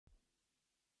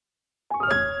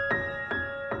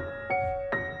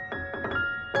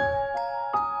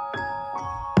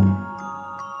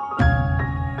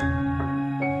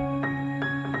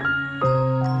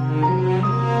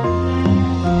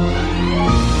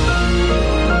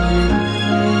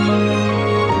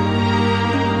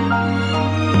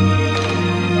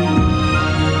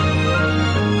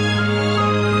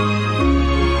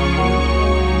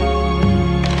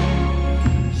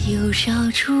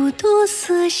多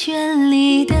色绚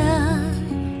丽的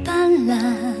斑斓，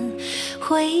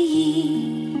回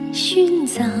忆寻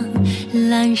藏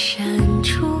阑珊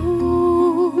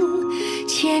处，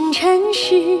前尘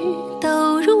事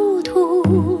都如图，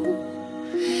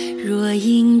若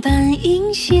银般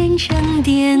映现沉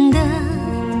淀的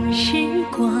时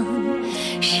光，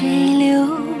谁留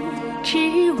指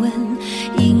纹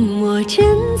隐没珍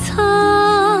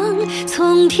藏，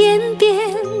从天边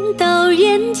到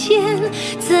眼前，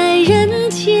在人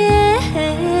间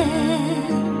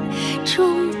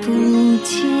终不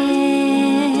见。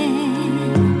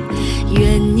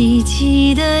愿你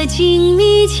记得静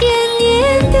谧千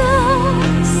年的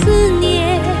思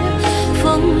念，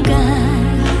风干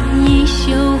已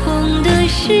羞红的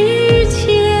时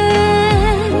间，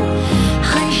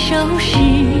寒手时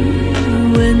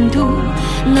温度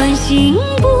暖心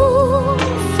不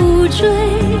负坠，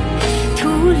徒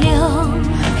留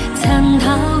残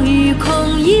陶于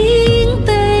空饮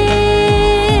杯。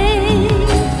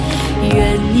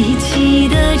愿你记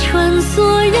得穿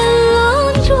梭人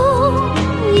浪中，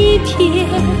一瞥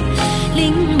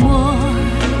临摹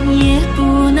也不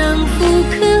能复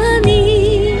刻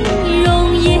你容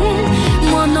颜，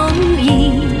莫浓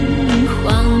荫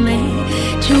画眉，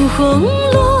朱红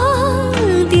落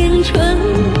点春，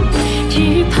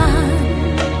只盼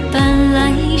伴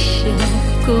来生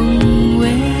共慰。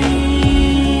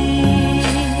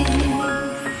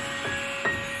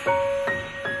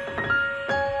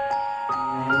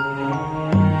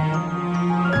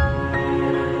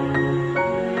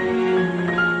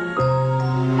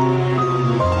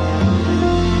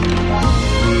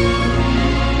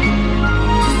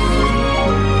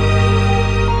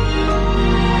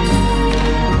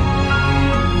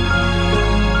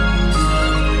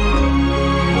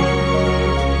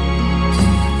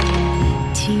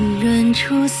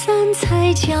初三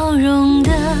才交融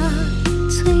的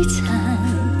璀璨，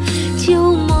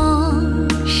旧梦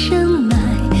深埋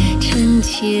成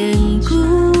千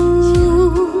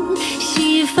古，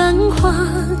惜繁华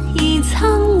已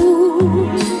苍梧，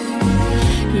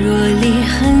若裂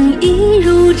痕已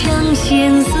如掌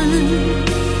线丝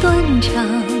断肠，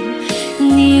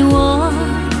你我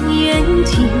远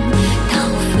近刀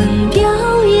锋表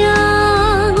扬，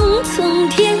从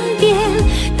天边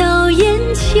到眼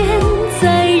前，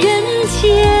在人间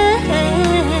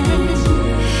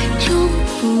终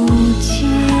不见。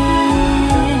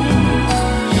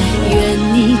愿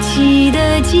你记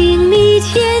得静谧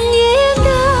千年的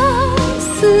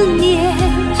思念，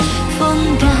风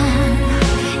干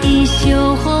已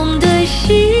羞红的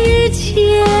时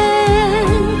间，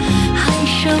寒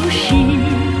手时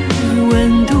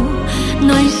温度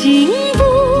暖心不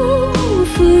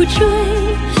负坠，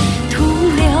徒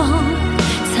留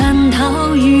残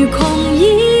陶于空饮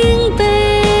杯。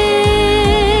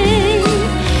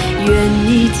愿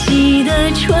你记得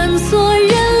穿梭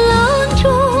人浪中，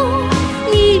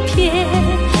一瞥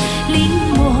临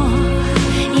摹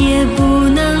也不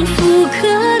能复刻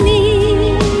你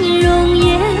容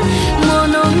颜，莫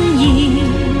浓荫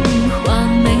画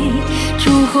眉，朱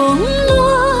红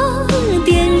落点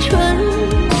春，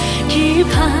只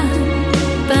盼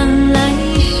伴来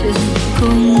生共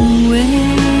慰。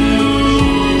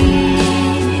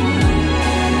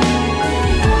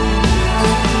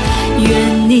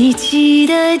愿你记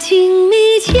得静谧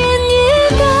千年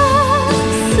的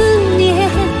思念，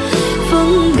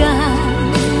风干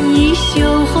已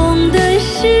羞红的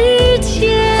时间，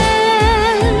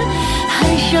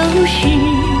寒手时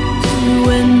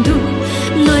温度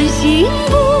暖心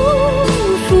不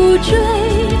负坠，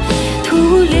徒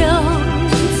留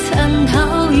残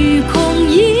陶于空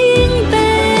饮杯。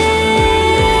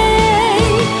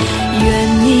愿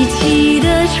你记得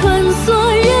穿梭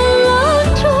人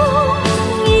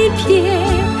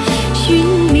寻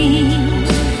觅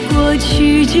过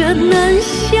去这难。